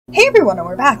Hey everyone, and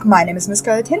we're back. My name is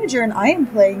MissScarletTanager, and I am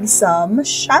playing some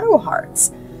Shadow Hearts.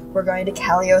 We're going to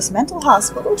Kalios Mental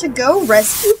Hospital to go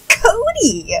rescue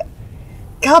Cody!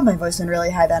 God, my voice went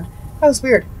really high then. That was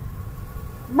weird.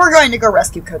 We're going to go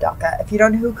rescue Kodelka. If you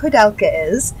don't know who Kodelka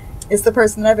is the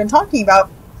person that I've been talking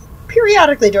about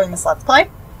periodically during this Let's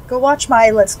Play. Go watch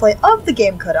my Let's Play of the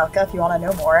game Kodelka if you want to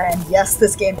know more, and yes,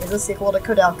 this game is a sequel to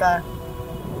Kodelka.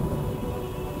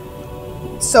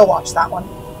 So watch that one.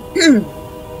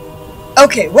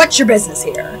 Okay, what's your business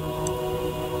here?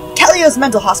 Kalios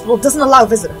Mental Hospital doesn't allow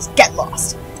visitors. Get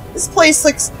lost. This place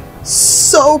looks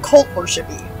so cult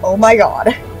worshipy. Oh my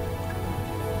god.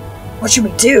 What should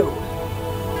we do?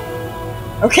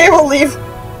 Okay, we'll leave.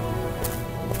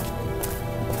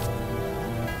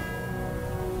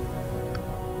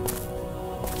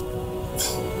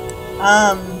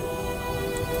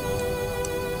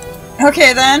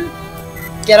 Okay then.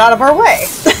 Get out of our way.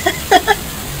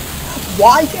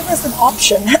 Why give us an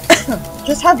option?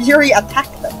 Just have Yuri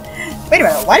attack them. Wait a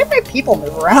minute, why did my people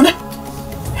move around?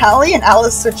 Hallie and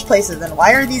Alice switch places, and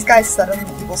why are these guys suddenly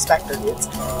evil specter dudes?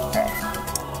 Okay.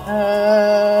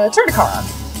 Turn the car on.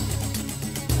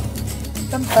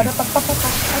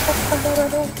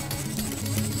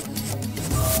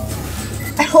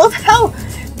 I love how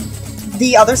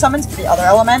the other summons for the other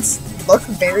elements look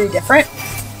very different.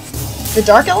 The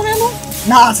dark elemental?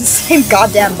 Nah, it's the same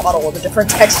goddamn model with a different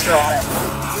texture on it.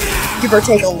 Give or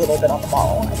take a little bit on the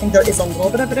model. I think there is a little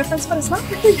bit of a difference, but it's not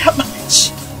really that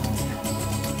much.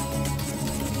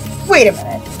 Wait a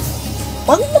minute.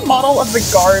 Wasn't the model of the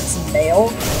guards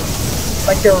male?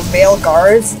 Like they were male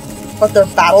guards, but their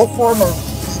battle form were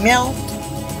female?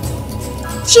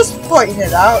 Just pointing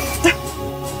it out.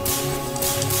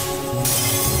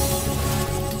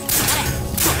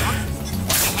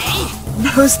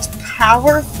 Most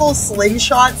powerful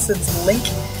slingshot since Link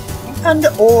and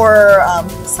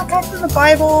what's that guy from the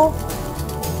Bible?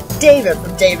 David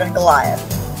from David and Goliath.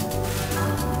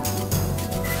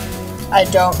 I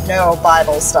don't know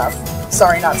Bible stuff.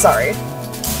 Sorry, not sorry.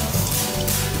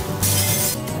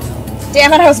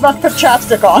 Damn it, I was about to put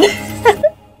chapstick on.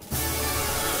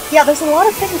 Yeah, there's a lot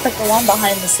of things that go on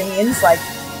behind the scenes, like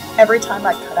every time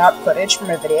I cut out footage from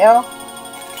a video.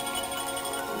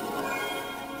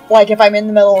 Like, if I'm in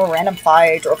the middle of a random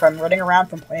fight, or if I'm running around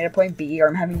from point A to point B, or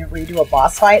I'm having to redo a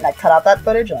boss fight, and I cut out that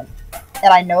footage, and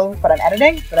I know what I'm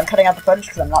editing, but I'm cutting out the footage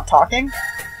because I'm not talking.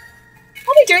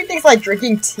 I'll be doing things like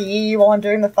drinking tea while I'm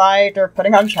doing the fight, or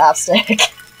putting on chapstick.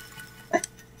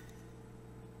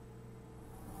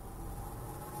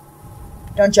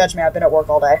 Don't judge me, I've been at work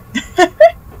all day.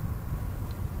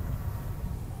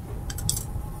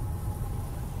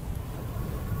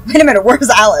 Wait a minute, where's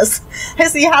Alice? I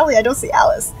see Hallie, I don't see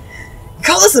Alice. You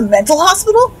call this a mental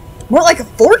hospital? More like a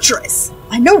fortress.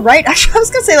 I know, right? Actually, I was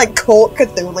gonna say like cult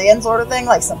Cthulhian sort of thing,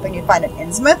 like something you'd find in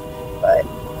Innsmouth, but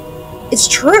it's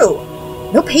true.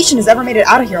 No patient has ever made it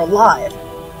out of here alive.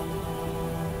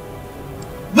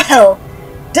 Well,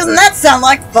 doesn't that sound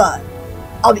like fun?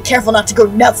 I'll be careful not to go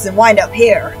nuts and wind up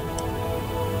here.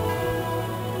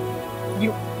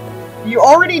 You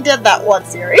already did that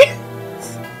once, Yuri.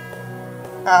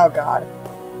 Oh god.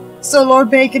 So Lord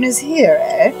Bacon is here,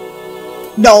 eh?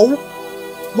 No.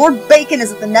 Lord Bacon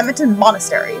is at the Nemeton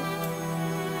Monastery.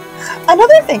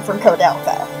 Another thing from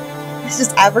Kodelka. It's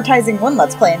just advertising one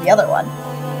Let's Play and the other one.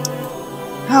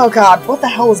 Oh god, what the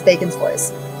hell was Bacon's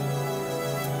voice?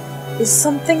 Is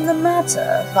something the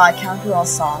matter, Viscount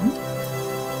Rosson?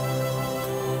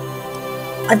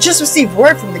 I've just received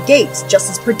word from the gate. Just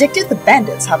as predicted, the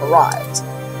bandits have arrived.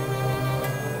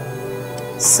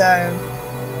 So,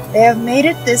 they have made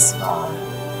it this far.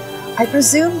 I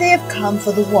presume they have come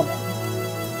for the woman.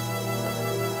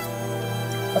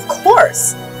 Of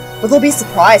course! But they'll be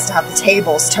surprised to have the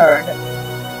tables turned.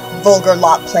 Vulgar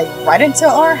lot played right into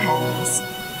our hands.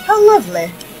 How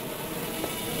lovely.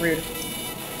 Rude.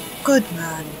 Good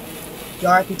man.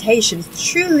 Your reputation as the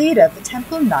true leader of the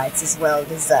Temple Knights is well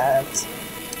deserved.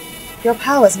 Your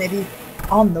powers may be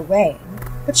on the wane,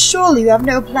 but surely you have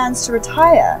no plans to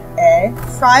retire, eh,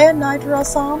 Friar Knight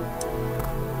Rosson?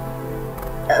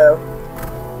 Oh.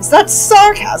 Is that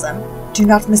sarcasm? Do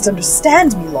not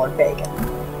misunderstand me, Lord Bacon.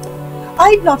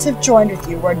 I'd not have joined with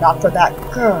you were it not for that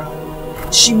girl.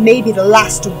 She may be the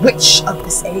last witch of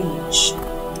this age.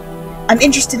 I'm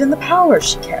interested in the power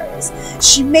she carries.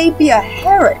 She may be a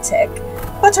heretic,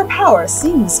 but her power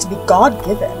seems to be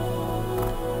God-given.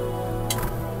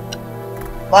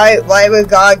 Why would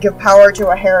God give power to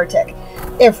a heretic?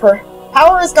 If her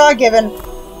power is God-given,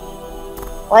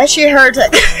 why is she a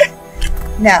heretic?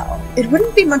 Now, it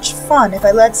wouldn't be much fun if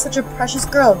I let such a precious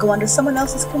girl go under someone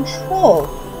else's control,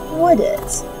 would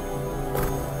it?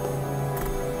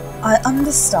 I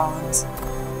understand.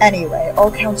 Anyway,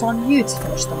 I'll count on you to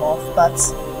finish them off, but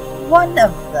one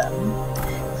of them.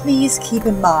 Please keep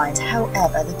in mind,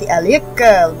 however, that the Elliot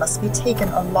girl must be taken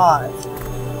alive.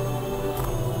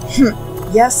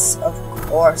 Yes, of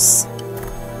course.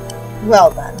 Well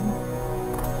then.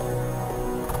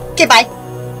 Okay, bye.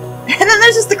 And then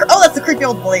there's just the— oh, that's the creepy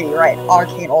old lady, right?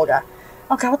 Arcane Olga.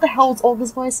 Oh god, what the hell is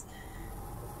Olga's voice?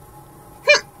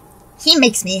 He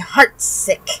makes me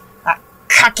heartsick. That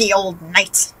cocky old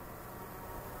knight.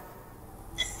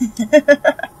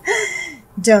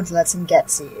 Don't let him get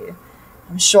to you.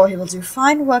 I'm sure he will do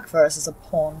fine work for us as a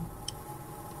pawn.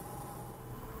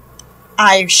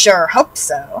 I sure hope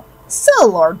so. So,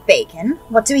 Lord Bacon,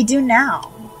 what do we do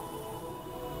now?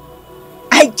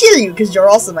 I kill you because you're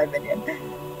also my minion.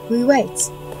 We wait.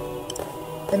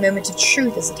 The moment of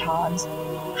truth is at hand.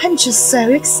 I'm just so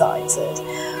excited.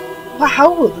 Well,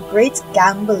 how will the great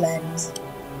gamble end?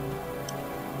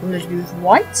 Will it be with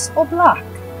white or black?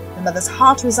 The mother's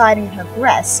heart residing in her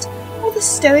breast, or the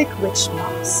stoic witch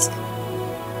mask?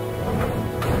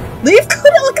 Leave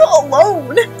Kodilka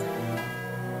alone!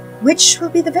 Which will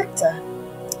be the victor?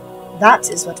 That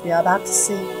is what we are about to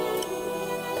see.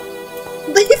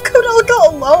 Leave Kodilka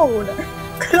alone!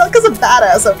 Kodilka's a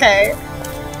badass, okay?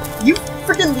 You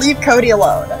freaking leave Cody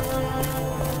alone.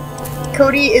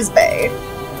 Cody is bae.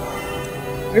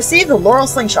 Receive the Laurel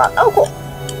Slingshot. Oh, cool.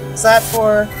 Is that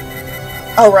for...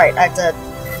 oh, right, I have to...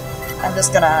 I'm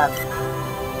just gonna...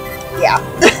 yeah.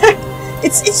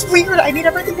 It's weird. I need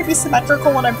everything to be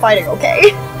symmetrical when I'm fighting,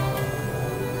 okay?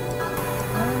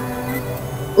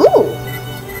 Ooh!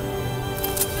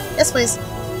 Yes, please.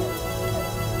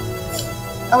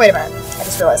 Oh, wait a minute. I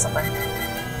just realized something.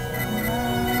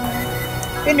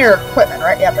 In your equipment,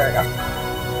 right? Yeah, there we go.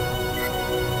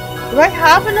 Do I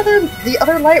have the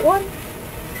other light one?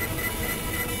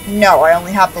 No, I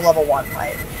only have the level 1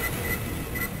 light.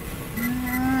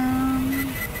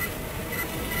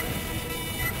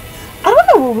 I don't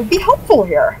know what would be helpful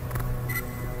here.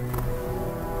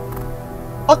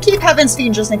 I'll keep Heaven's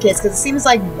Fiend just in case, because it seems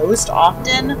like most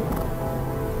often...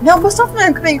 no, most often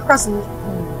I'm coming across...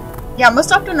 yeah,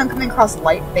 most often I'm coming across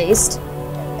light-based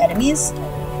enemies.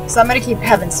 So I'm gonna keep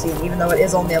Heaven's Fiend, even though it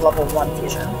is only a level 1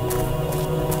 fusion.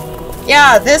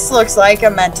 Yeah, this looks like a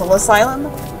mental asylum.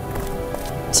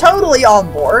 Totally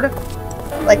on board.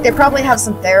 Like, they probably have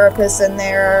some therapists in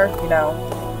there, you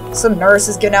know, some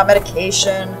nurses giving out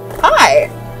medication. Hi!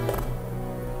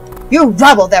 You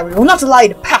rabble there, we will not allow you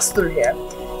to pass through here.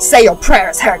 Say your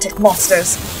prayers, heretic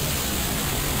monsters.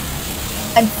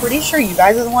 I'm pretty sure you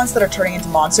guys are the ones that are turning into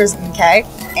monsters, okay?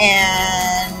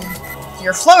 And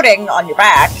you're floating on your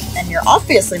back, and you're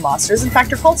obviously monsters. In fact,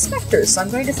 you're called specters, so I'm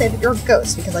going to say that you're a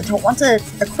ghost, because I don't want to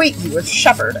equate you with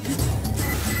shepherd.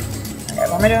 Okay,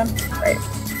 what am I doing? Right.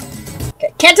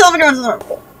 Okay, can't tell if anyone's in the room.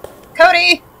 Cool.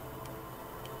 Cody!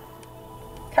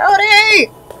 Cody!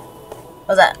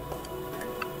 What's that?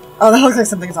 Oh, that looks like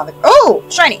something's on the— oh!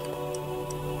 Shiny!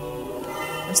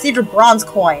 Received a bronze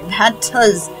coin. That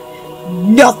does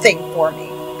nothing for me.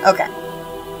 Okay.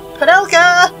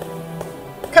 Kodilka!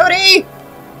 Cody!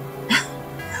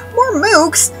 More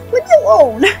mooks! Leave me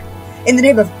alone! In the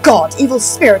name of God, evil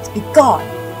spirits, be gone!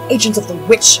 Agents of the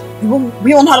witch,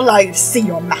 we will not allow you to see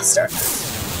your master.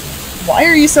 Why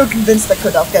are you so convinced that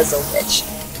Kodilka is a witch?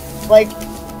 Like...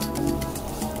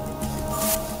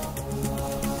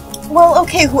 well,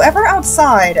 okay, whoever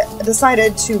outside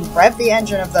decided to rev the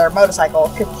engine of their motorcycle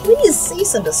could please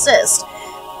cease and desist.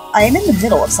 I am in the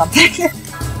middle of something.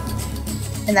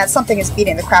 And that something is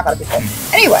beating the crap out of people.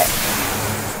 Anyway,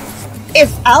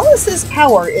 if Alice's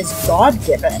power is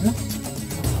God-given,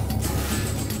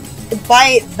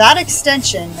 by that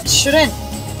extension, shouldn't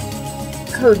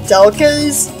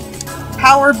Kodilka's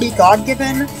power be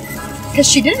God-given? Because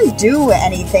she didn't do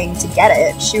anything to get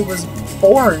it. She was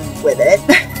born with it.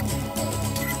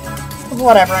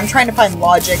 Whatever, I'm trying to find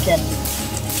logic in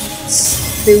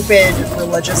stupid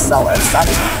religious zealots. I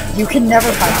mean, you can never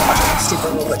find logic in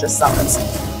stupid religious zealots.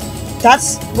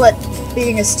 That's what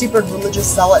being a stupid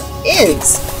religious zealot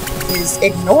is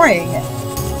ignoring,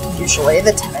 usually,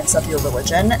 the tenets of your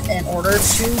religion in order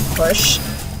to push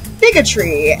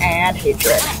bigotry and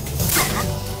hatred.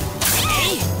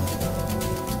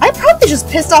 I probably just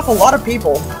pissed off a lot of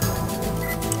people.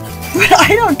 But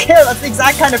I don't care, that's the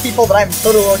exact kind of people that I'm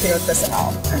totally okay with pissing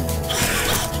off.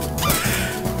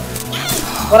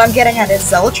 What I'm getting at is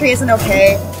zealotry isn't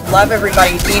okay, love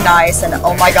everybody, be nice, and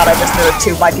oh my god, I just noticed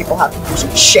too, my people have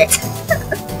confusion. Shit.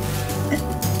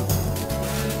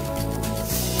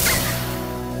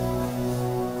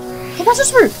 Hey, that's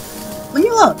just rude. Leave me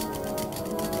alone.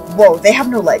 Whoa, they have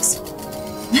no legs.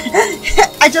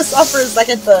 I just saw for a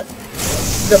second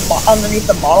underneath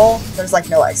the model, there's like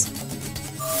no eggs.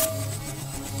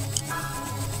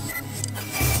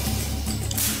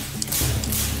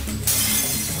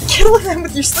 Kill them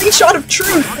with your slingshot of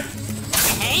truth!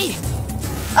 Hey!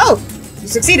 Oh, you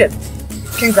succeeded.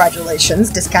 Congratulations,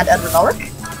 Discount Edward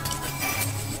Ulrich.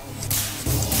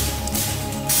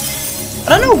 I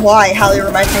don't know why Hallie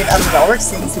reminds me of Edward Ulrich,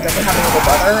 seeing as he doesn't have a little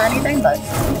brother or anything, but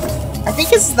I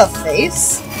think it's the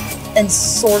face and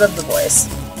sort of the voice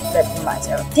that reminds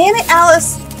me of him. Damn it,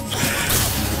 Alice!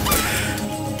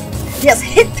 Yes,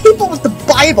 hit people with the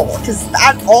Bible, because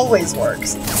that always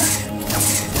works.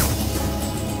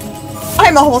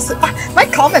 I'm almost... My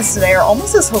comments today are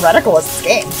almost as heretical as this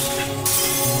game.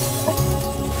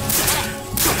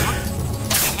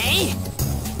 Hey!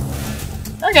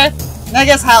 Okay. I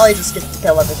guess Hallie just gets to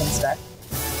kill everything today.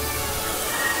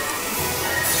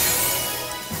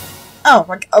 Oh,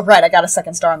 right, I got a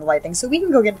second star on the light thing, so we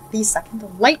can go get the second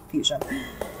light fusion.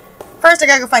 First, I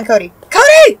gotta go find Cody.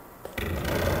 Cody!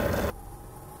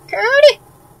 Cody!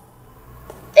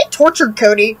 They tortured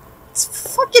Cody.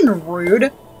 It's fucking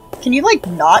rude. Can you, like,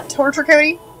 not torture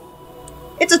Cody?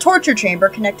 It's a torture chamber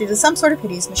connected to some sort of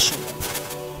hideous machine.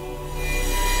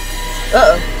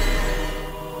 Uh-oh.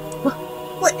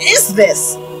 What is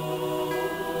this?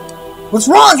 What's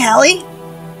wrong, Hallie?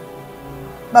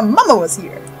 My mama was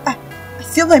here. I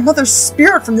feel my mother's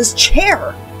spirit from this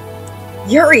chair.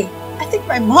 Yuri, I think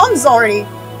my mom's already...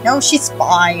 No, she's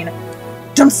fine.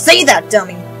 Don't say that,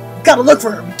 dummy. We gotta look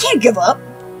for her. We can't give up.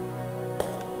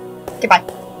 Goodbye.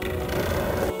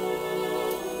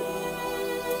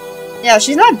 Yeah,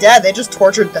 she's not dead. They just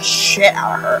tortured the shit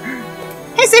out of her.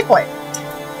 Hey, save point.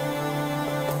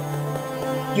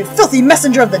 You filthy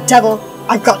messenger of the devil!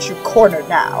 I've got you cornered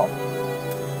now.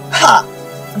 Ha!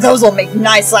 Those'll make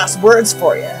nice last words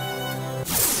for you.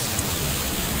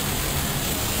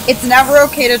 It's never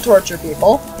okay to torture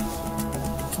people.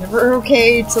 It's never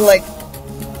okay to, like,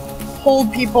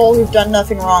 hold people who've done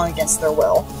nothing wrong against their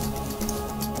will.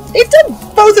 They've done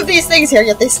both of these things here,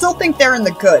 yet they still think they're in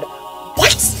the good.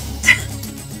 What?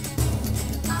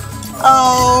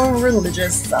 Oh,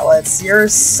 religious zealots, you're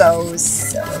so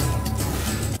silly.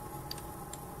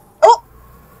 Oh!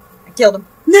 I killed him.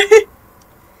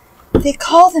 They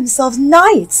call themselves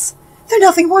knights. They're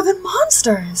nothing more than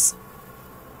monsters.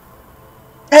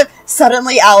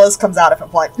 Suddenly, Alice comes out of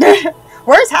it like,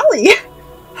 where's Hallie?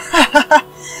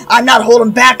 I'm not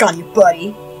holding back on you,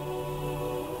 buddy.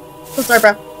 So sorry,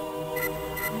 bro.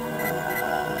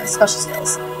 Special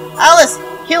skills. Alice,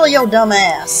 heal your dumb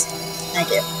ass. Thank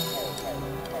you.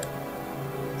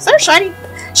 Is that a shiny?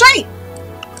 Shiny!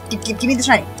 Give me the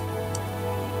shiny.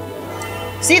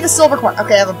 See the silver coin.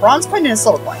 Okay, I have a bronze coin and a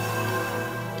silver coin.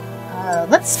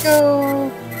 Let's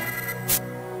go...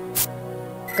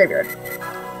 Graveyard.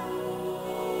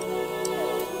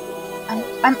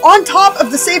 I'm on top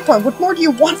of the save point. What more do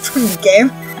you want from me,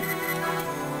 game?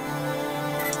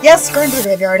 Yes, go into the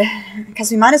graveyard. Because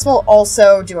we might as well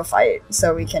also do a fight,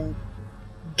 so we can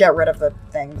get rid of the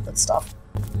thing with the stuff.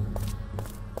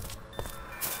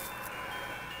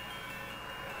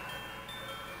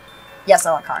 Yes,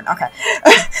 I want Karn. Okay.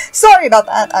 Sorry about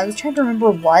that. I was trying to remember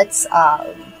what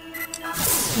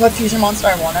fusion monster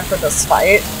I wanted for this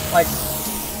fight. Like,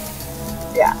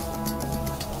 yeah.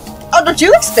 Oh, don't you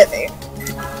look spiffy?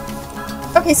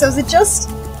 Okay, so is it just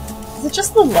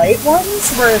the light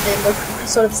ones where they look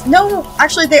sort of... No,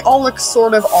 actually they all look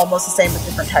sort of almost the same with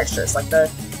different textures. Like the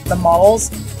models.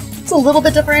 It's a little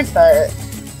bit different, but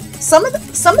some of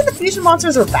the fusion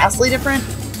monsters are vastly different.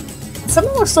 Some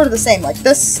of them look sort of the same. Like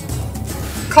this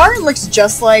Karn looks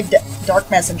just like Dark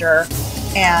Messenger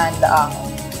and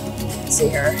let's see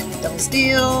here. Double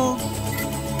Steel.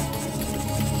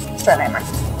 Let's try Nightmare.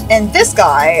 And this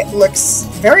guy looks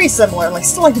very similar, like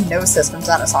still like the Gnosis from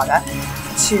Xenosaga,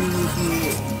 to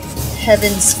the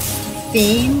Heaven's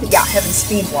Fiend. Yeah, Heaven's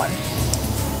Fiend one.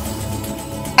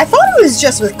 I thought it was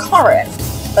just with Karin,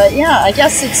 but yeah, I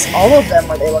guess it's all of them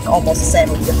where they look almost the same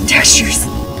with different textures.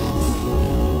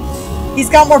 He's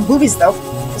got more boobies though.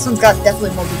 This one's got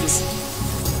definitely more boobies.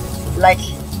 Like,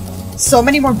 so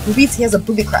many more boobies, he has a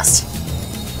booby crest.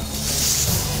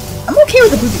 I'm okay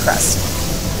with the booby crest.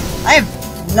 I have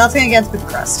nothing against booby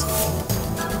crest.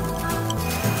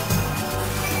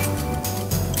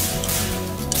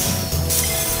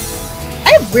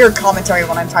 I have weird commentary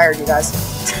when I'm tired, you guys.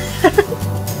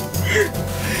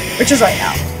 Which is right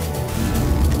now.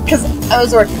 Because I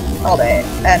was working all day,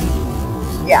 and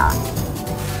yeah.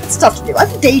 It's tough to do. I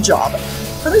have a day job.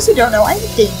 For those who don't know, I have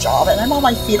a day job, and I'm on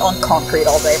my feet on concrete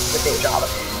all day for the day job.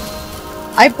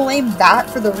 I blame that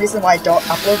for the reason why I don't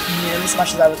upload nearly as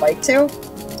much as I would like to.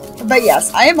 But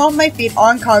yes, I am on my feet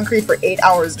on concrete for 8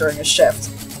 hours during a shift.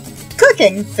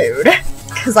 Cooking food.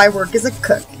 Because I work as a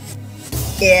cook.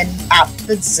 At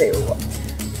the zoo.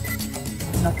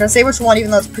 I'm not gonna say which one,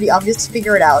 even though it's pretty obvious to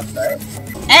figure it out, but...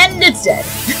 And it's dead.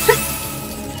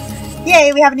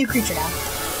 Yay, we have a new creature now.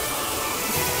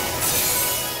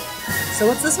 So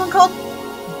what's this one called?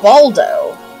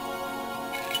 Baldo.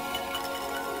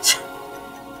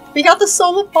 We got the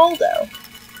soul of Baldo.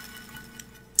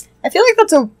 I feel like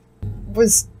that's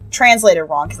was translated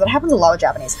wrong, because that happens a lot with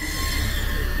Japanese.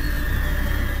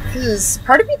 Because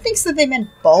part of me thinks that they meant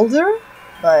Baldur,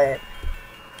 but...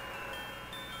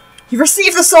 You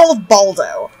received the soul of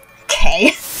Baldo.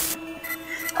 Okay.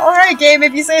 Alright, game,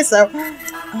 if you say so.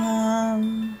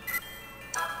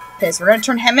 Okay, so we're gonna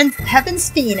turn Heaven's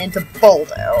Fiend into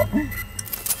Baldo.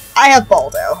 I have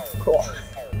Baldo. Cool.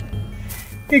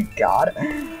 Good god.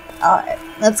 Alright,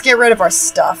 let's get rid of our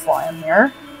stuff while I'm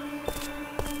here.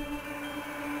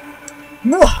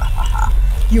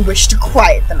 You wish to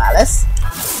quiet the malice?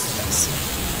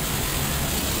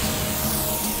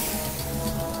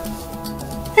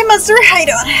 Hey monster, how you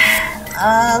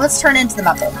doing? Let's turn into the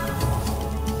muffin.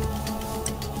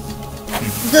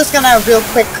 I'm just gonna real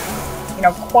quick, you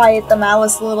know, quiet the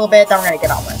malice a little bit, then we're gonna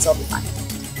get on with it, so it'll be fine.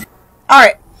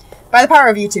 Alright, by the power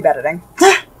of YouTube editing.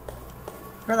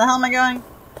 Where the hell am I going?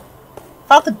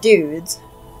 About the dudes.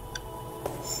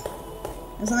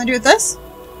 Has something to do with this?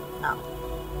 No.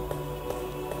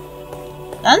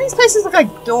 None of these places look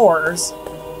like doors.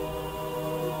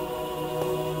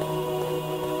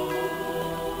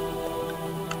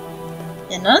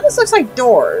 Yeah, none of this looks like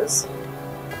doors.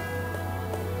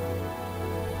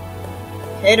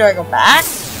 Okay, do I go back?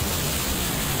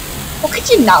 Oh, could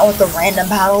you not with the random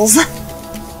battles?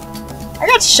 I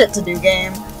got shit to do,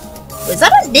 game. Wait, is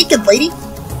that a naked lady?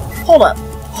 Hold up.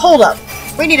 Hold up.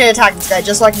 We need to attack this guy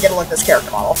just so I can get a look at this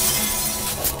character model.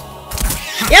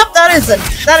 Yep, that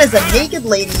is a naked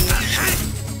lady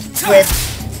with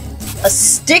a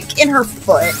stick in her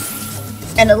foot,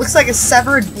 and it looks like a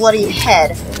severed, bloody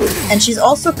head, and she's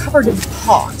also covered in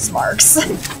pox marks.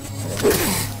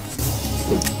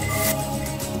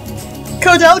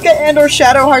 Kodelka and or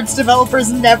Shadow Hearts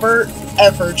developers never,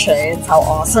 ever change how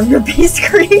awesome your base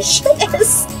creation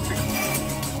is.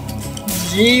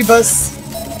 Jeebus.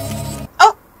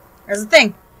 Oh! There's a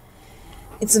thing.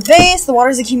 It's a vase, the water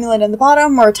is accumulated in the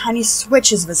bottom, where a tiny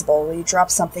switch is visible. Will you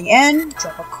drop something in?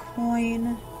 Drop a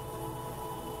coin.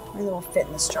 Maybe it will fit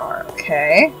in this jar.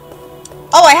 Okay.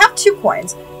 Oh, I have 2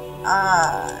 coins.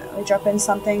 Let me drop in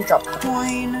something. Drop a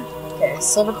coin. Okay,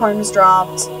 silver coin was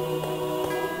dropped.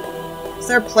 Is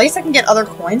there a place I can get other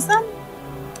coins then?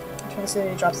 I'm trying to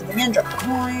see, drop something in. Drop a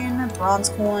coin. Bronze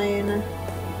coin.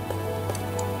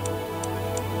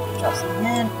 Drop something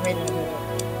in.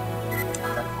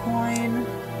 Drop a coin.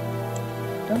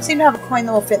 Don't seem to have a coin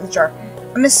that will fit in the jar.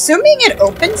 I'm assuming it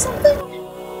opened something?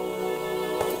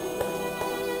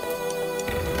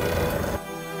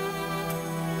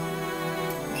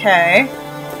 Okay.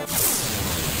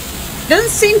 Doesn't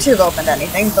seem to have opened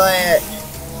anything, but...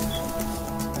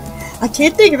 I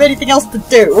can't think of anything else to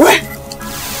do.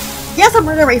 Yes, I'm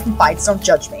running away from fights, don't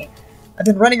judge me. I've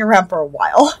been running around for a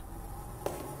while.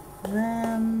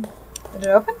 Did it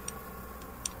open?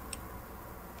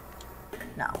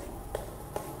 No.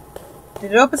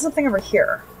 Did it open something over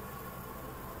here?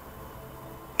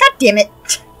 God damn it!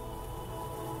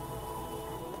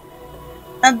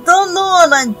 I don't know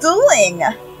what I'm doing!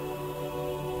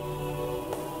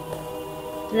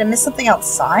 Did I miss something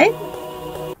outside?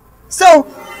 So,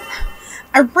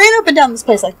 I ran up and down this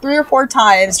place like 3 or 4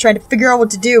 times trying to figure out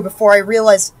what to do before I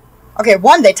realized... Okay,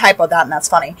 1, they typoed that and that's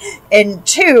funny. And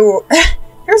 2,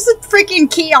 there's the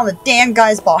freaking key on the damn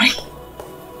guy's body.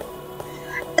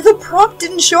 The prompt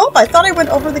didn't show up. I thought I went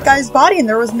over the guy's body and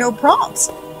there was no prompts.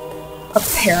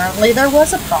 Apparently there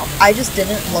was a prompt. I just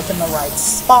didn't look in the right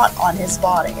spot on his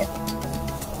body.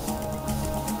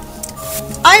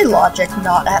 Logic,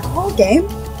 not at all, game.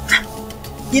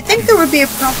 You'd think there would be a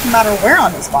prompt no matter where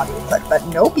on his body, but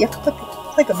nope, you have to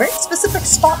click a very specific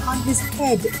spot on his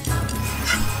head.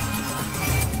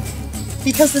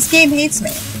 Because this game hates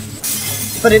me.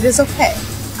 But it is okay.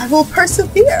 I will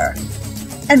persevere.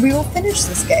 And we will finish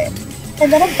this game.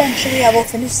 And then eventually I will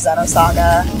finish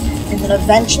Xenosaga. And then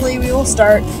eventually we will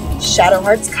start Shadow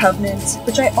Hearts Covenant,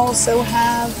 which I also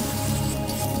have.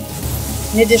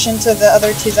 In addition to the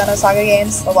other 2 Xenosaga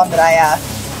games, the one that I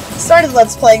started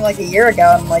Let's Playing like a year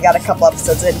ago and I got a couple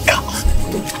episodes in.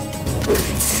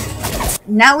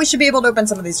 Now we should be able to open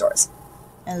some of these doors.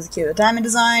 And there's a key with a diamond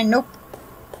design, nope.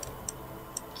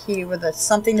 Key with a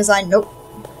something design, nope.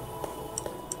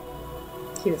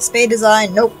 Key with a spade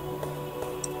design, nope.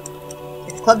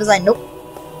 Club design, nope.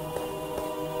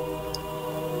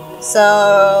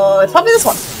 So, it's probably this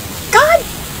one. God!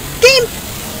 Game!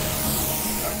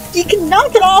 You can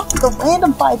knock it off the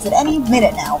random fights at any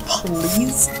minute now,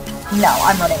 please. No,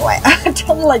 I'm running away. I've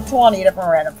done like 20 different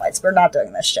random fights. We're not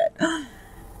doing this shit.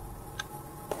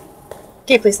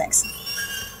 Okay, please, thanks.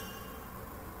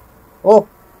 Oh.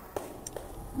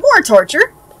 More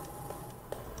torture!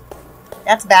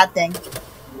 That's a bad thing.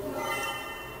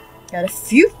 Got a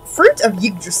few fruit of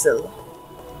Yggdrasil.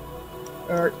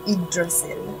 Or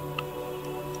Yggdrasil.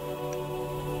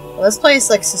 Well, this place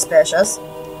looks suspicious.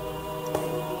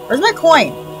 Where's my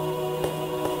coin?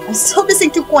 I'm still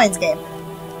missing 2 coins, game.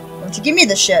 Don't you give me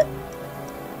this shit.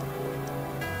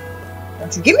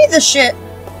 Don't you give me this shit.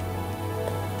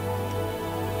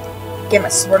 Game, I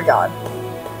swear to God.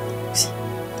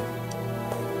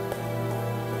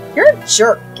 You're a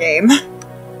jerk, game.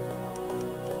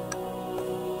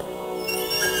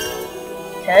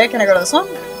 Okay, can I go to this one?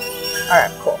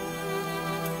 Alright, cool.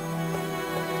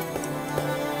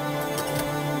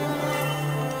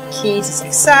 Key to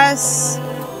success.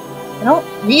 I don't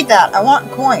need that. I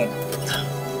want coin.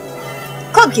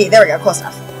 Club key. There we go. Close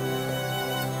enough.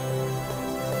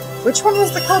 Which one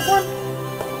was the club one?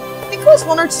 I think it was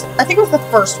one or two. I think it was the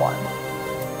first one.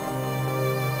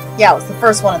 Yeah, it was the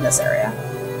first one in this area.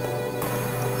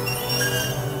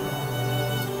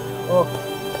 Oh.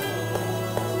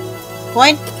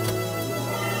 Coin?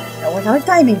 No, I got a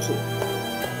diamond key.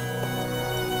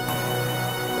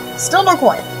 Still no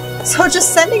coin. So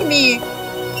just sending me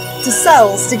to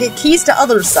cells to get keys to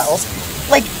other cells.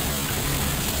 Like,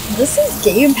 this is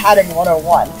game padding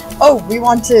 101. Oh, we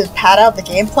want to pad out the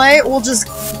gameplay? We'll just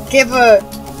give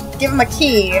him a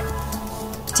key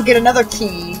to get another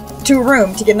key to a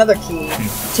room to get another key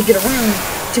to get a room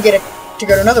to go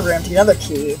to another room to get another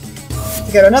key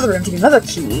to go to another room to get another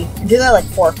key, and do that like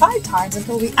 4 or 5 times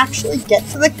until we actually get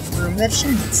to the room that she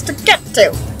needs to get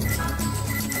to.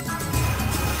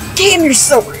 Game, you're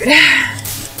so rude.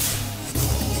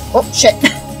 Oh, shit.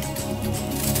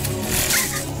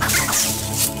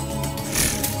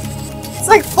 It's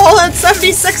like Fallout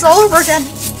 76 all over again.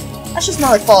 That's just more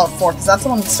like Fallout 4, because that's the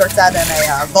one that starts out in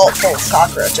a vault full of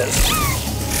cockroaches.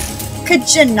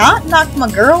 Could you not knock my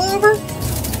girl over?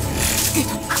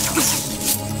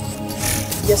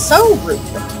 You're so rude.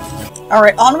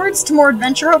 Alright, onwards to more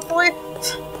adventure, hopefully.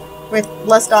 With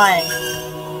less dying.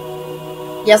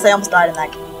 Yes, I almost died in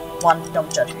that one.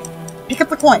 Don't judge me. Pick up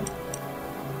the coin.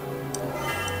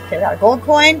 Okay, we got a gold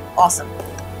coin. Awesome.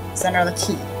 Send her the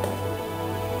key.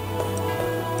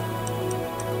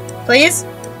 Please?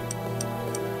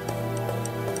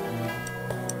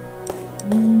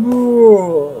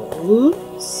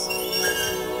 Oops.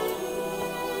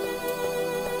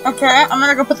 Okay, I'm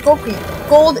gonna go put the gold key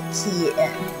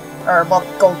in. Or, well,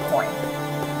 gold coin.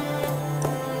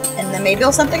 And then maybe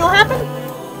something will happen?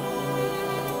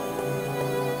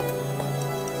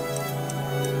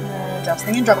 Drop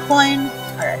something in, drop a coin.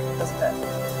 Alright, doesn't fit.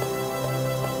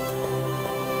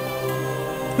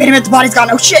 Wait a minute, the body's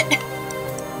gone! Oh shit!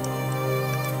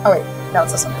 Oh wait, no,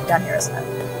 it's this one. Down here, isn't it?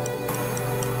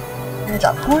 I'm gonna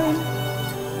drop a coin.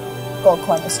 Gold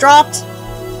coin was dropped.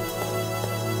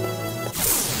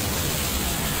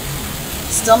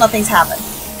 Still nothing's happened.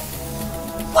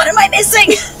 What am I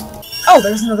missing? Oh,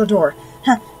 there's another door.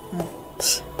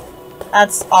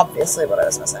 That's obviously what I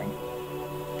was missing.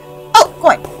 Oh,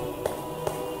 coin!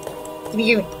 Give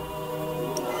me.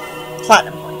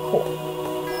 Platinum coin, cool.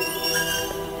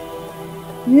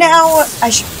 Now, I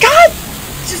should- God!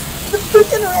 Just the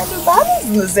freaking random battles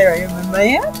in this area,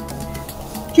 man!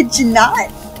 Could you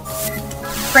not?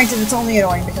 Granted, it's only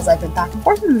annoying because I've been back and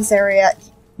forth in this area.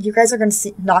 You guys are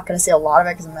not gonna see a lot of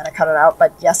it because I'm gonna cut it out,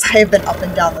 but yes, I have been up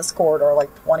and down this corridor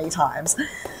like 20 times.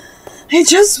 I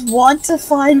just want to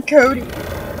find Cody.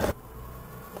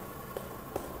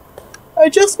 I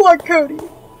just want Cody.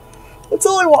 That's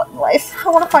all I want in life. I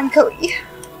want to find Cody.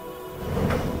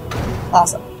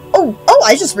 Awesome. Oh,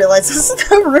 I just realized this is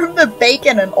the room that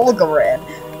Bacon and Olga were in.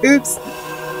 Oops.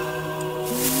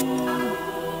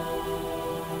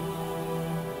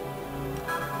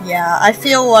 Yeah, I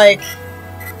feel like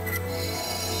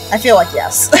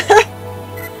yes.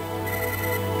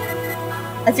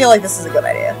 I feel like this is a good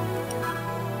idea.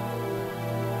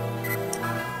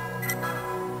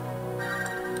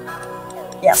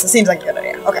 Yes, it seems like a good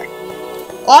idea. Okay.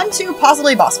 On to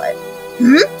possibly boss fight.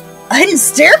 A hidden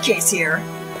staircase here?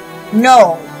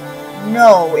 No.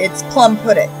 No, it's plum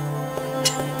pudding.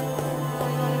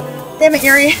 Damn it,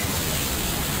 Yuri.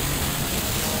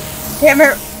 Damn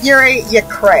it, Yuri, you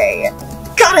cray.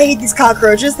 God, I hate these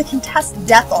cockroaches. They can test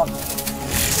death on me.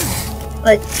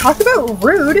 Like, talk about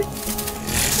rude.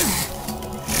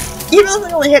 Even though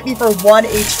they only hit me for 1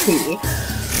 HP,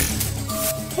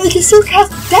 they can still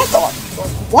cast death on me.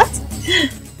 Like, what?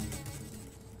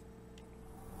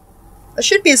 There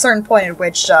should be a certain point at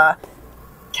which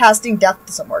casting death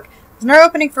doesn't work. There's no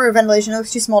opening for a ventilation. It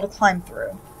looks too small to climb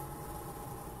through.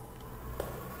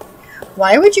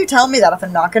 Why would you tell me that if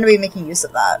I'm not going to be making use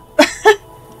of that?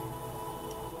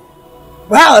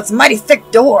 Wow, that's a mighty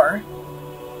thick door.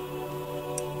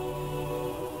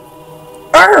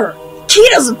 Key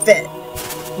doesn't fit.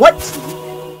 What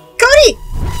key? Cody!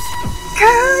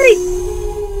 Cody!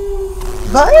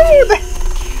 Vibe!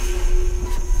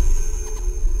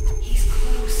 He's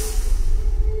close.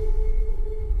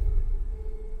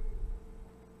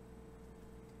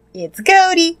 It's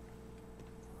Cody.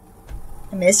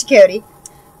 I missed you, Cody.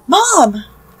 Mom!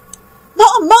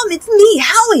 Mom, it's me,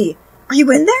 Hallie! Are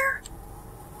you in there?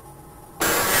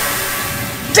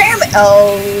 Damn it!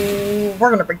 Oh, we're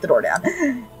gonna break the door down.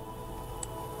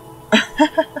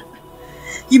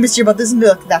 You miss your mother's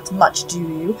milk that much, do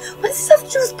you? What does this have to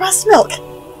do with breast milk?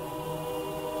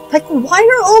 Like, why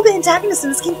are all the antagonists in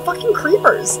this game fucking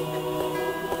creepers?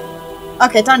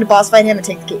 Okay, time to boss fight him and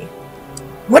take the key.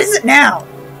 What is it now?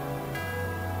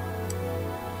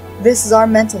 This is our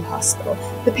mental hospital.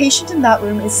 The patient in that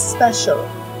room is special.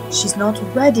 She's not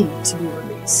ready to be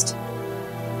released.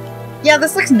 Yeah,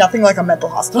 this looks nothing like a mental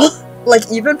hospital.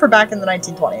 Like, even for back in the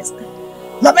 1920s.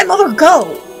 Let my mother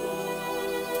go!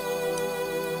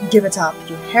 Give it up,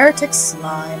 you heretic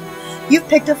slime. You've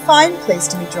picked a fine place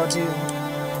to meet your doom.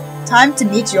 Time to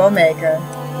meet your maker.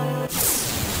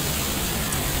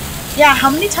 Yeah, how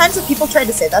many times have people tried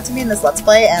to say that to me in this Let's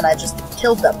Play, and I just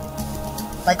killed them?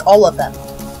 Like, all of them.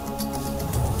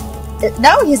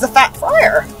 Now he's a fat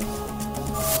friar.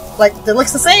 Like, it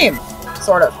looks the same.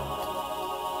 Sort of.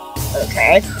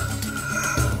 Okay.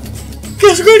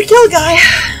 Guess we're going to kill a guy.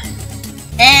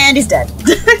 And he's dead.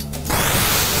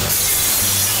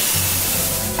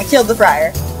 I killed the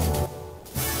friar.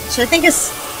 Which I think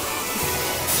is...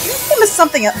 his name is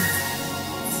something else.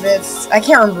 I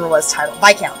can't remember what his title.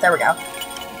 Viscount, there we go.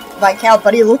 Viscount,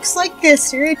 but he looks like a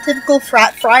stereotypical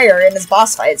fat friar in his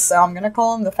boss fights, so I'm gonna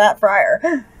call him the Fat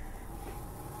Friar.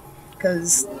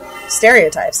 Because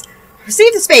stereotypes.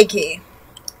 Receive the spade key.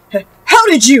 How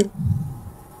did you?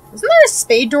 Isn't there a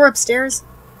spade door upstairs?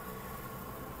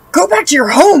 Go back to your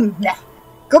home! Nah.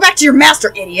 Go back to your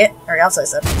master, idiot! Or else I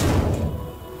said.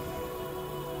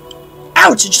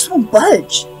 Ouch, it just won't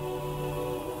budge. ...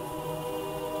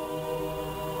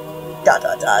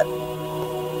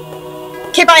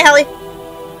 Okay, bye, Hallie.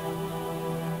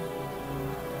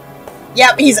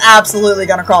 Yep, he's absolutely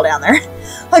gonna crawl down there.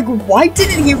 Like, why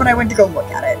didn't he when I went to go look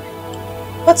at it?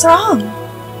 What's wrong?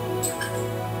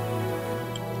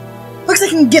 Looks like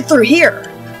I can get through here.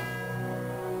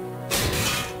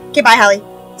 Okay, bye, Hallie.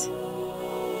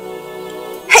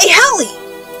 Hey, Hallie!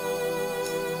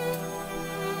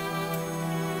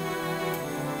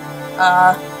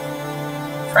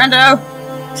 Friendo.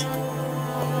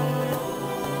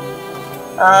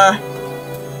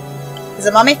 Is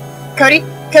it Mommy? Cody?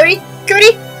 Cody?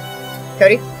 Cody?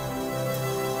 Cody?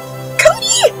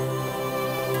 Cody!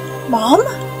 Mom?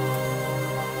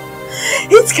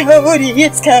 It's Cody,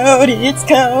 it's Cody, it's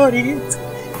Cody.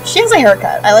 She has a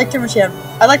haircut. I liked her when she had...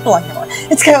 I like the long hair more.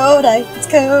 It's Cody, it's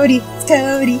Cody, it's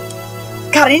Cody.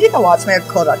 God, I need to watch my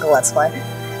Kodak Let's Play.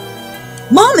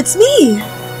 Mom, it's me!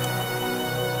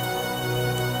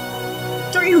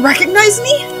 Don't you recognize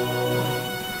me?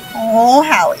 Oh,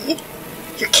 Hallie.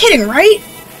 You're kidding, right?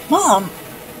 Mom,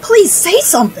 please say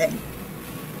something.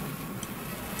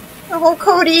 Oh,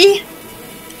 Cody.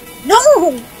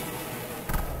 No!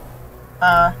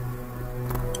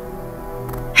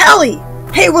 Hallie!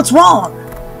 Hey, what's wrong?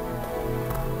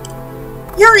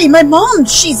 Yuri, my mom,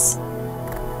 she's...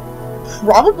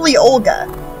 probably Olga.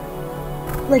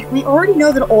 Like, we already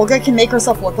know that Olga can make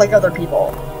herself look like other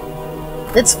people.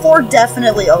 It's for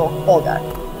definitely Olga.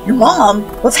 Your mom?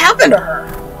 What's happened to her?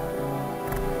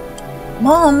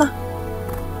 Mom?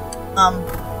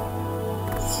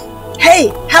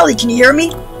 Hey! Hallie, can you hear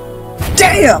me?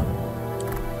 Damn!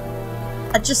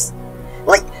 I just...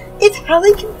 like, if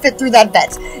Hallie can fit through that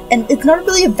vent, and it's not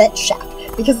really a vent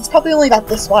shaft, because it's probably only about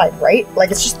this wide, right?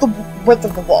 Like, it's just the width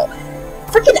of the wall.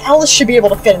 Freaking Alice should be able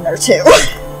to fit in there, too.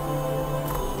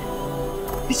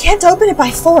 We can't open it by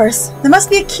force. There must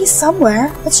be a key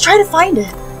somewhere. Let's try to find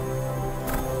it.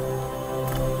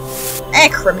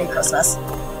 Criminy Christmas.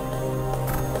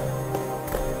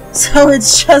 So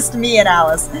it's just me and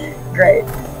Alice. Great.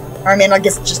 Or I mean, I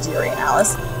guess it's just Yuri and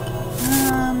Alice.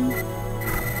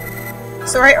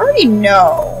 So I already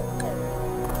know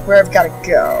where I've got to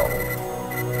go.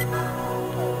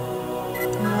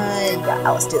 Yeah.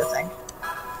 Now let's do the thing.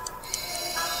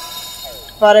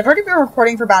 But I've already been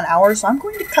recording for about an hour, so I'm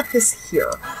going to cut this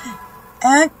here.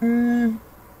 And,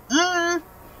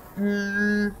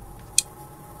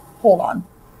 hold on.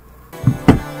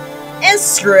 And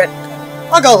screw it.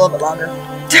 I'll go a little bit longer.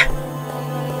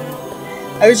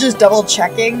 I was just double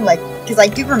checking, like, because I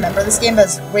do remember this game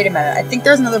as, wait a minute, I think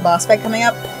there's another boss fight coming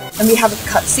up, and we have a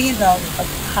cutscene a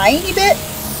tiny bit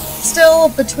still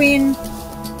between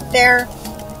there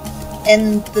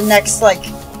and the next, like,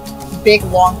 big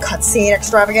long cutscene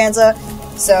extravaganza.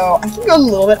 So I can go a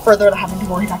little bit further without having to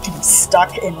worry about getting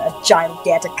stuck in a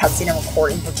gigantic cutscene and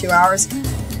recording for 2 hours.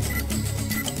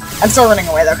 I'm still running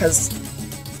away though, because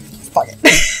fuck it.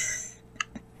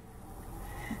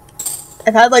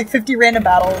 I've had like 50 random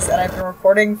battles and I've been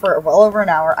recording for well over an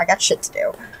hour. I got shit to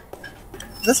do.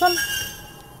 This one?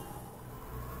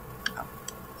 Oh.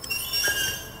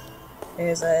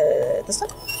 Is it this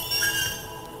one?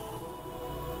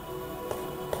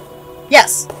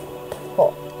 Yes!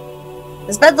 Cool.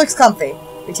 This bed looks comfy.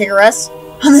 We take a rest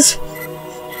on this?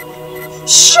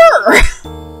 Sure!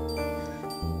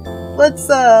 Let's,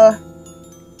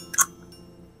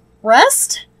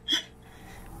 rest?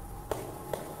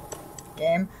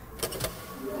 Game.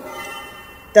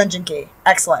 Dungeon key.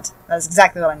 Excellent. That's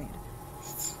exactly what I need.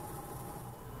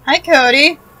 Hi,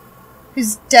 Cody.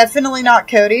 Who's definitely not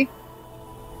Cody.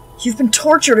 You've been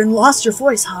tortured and lost your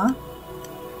voice, huh?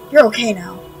 You're okay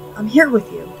now. I'm here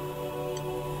with you.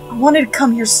 I wanted to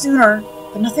come here sooner,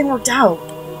 but nothing worked out.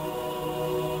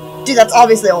 Dude, that's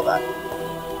obviously Olga.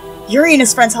 Yuri and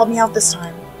his friends helped me out this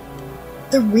time.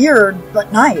 They're weird,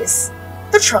 but nice.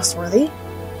 They're trustworthy.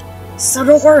 So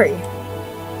don't worry.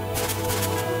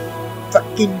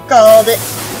 Fucking called it.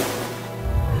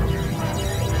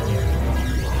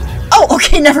 Oh,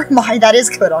 okay, never mind. That is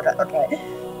good. Okay.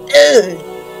 Ugh.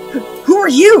 Who are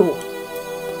you?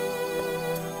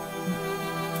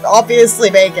 Obviously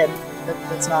bacon.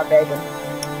 It's not bacon.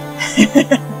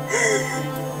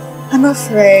 I'm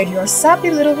afraid your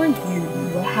sappy little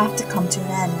reunion will have to come to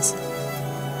an end.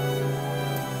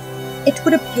 It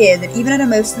would appear that even an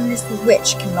emotionless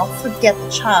witch cannot forget the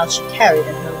child she carried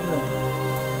in her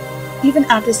womb. Even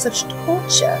after such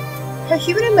torture, her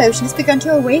human emotion has begun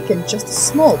to awaken just a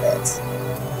small bit.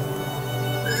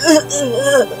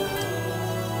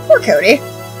 Poor Cody.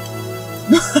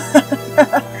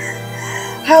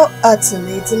 How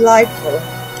utterly delightful.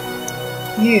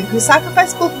 You, who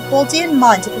sacrificed both body and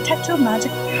mind to protect your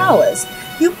magic powers,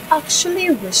 you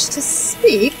actually wish to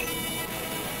speak?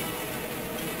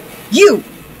 You!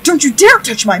 Don't you dare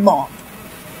touch my mom!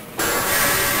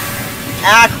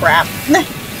 Ah, crap.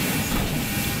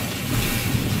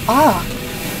 Ah,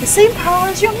 the same power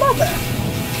as your mother.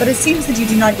 But it seems that you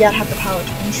do not yet have the power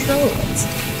to control it.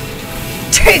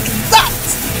 Take that!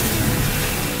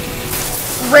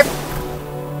 Rip!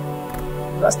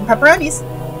 Rust and pepperonis.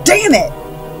 Damn it!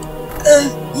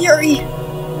 Yuri!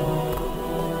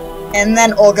 And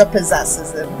then Olga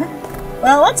possesses him.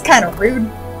 Well, that's kind of rude.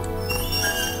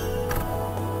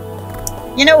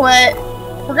 You know what?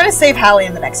 We're gonna save Hallie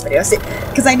in the next video,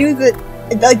 because I knew that,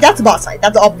 like, that's a boss fight.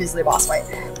 That's obviously a boss fight.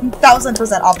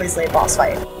 1000% obviously a boss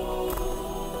fight.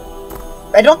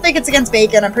 I don't think it's against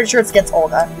Bacon. I'm pretty sure it's against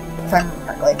Olga, if I remember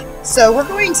correctly. So we're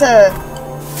going to...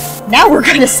 Now we're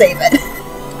going to save it.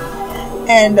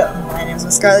 And my name is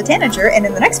MissScarletTanager, and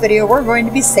in the next video we're going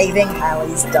to be saving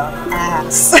Hallie's dumb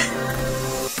ass.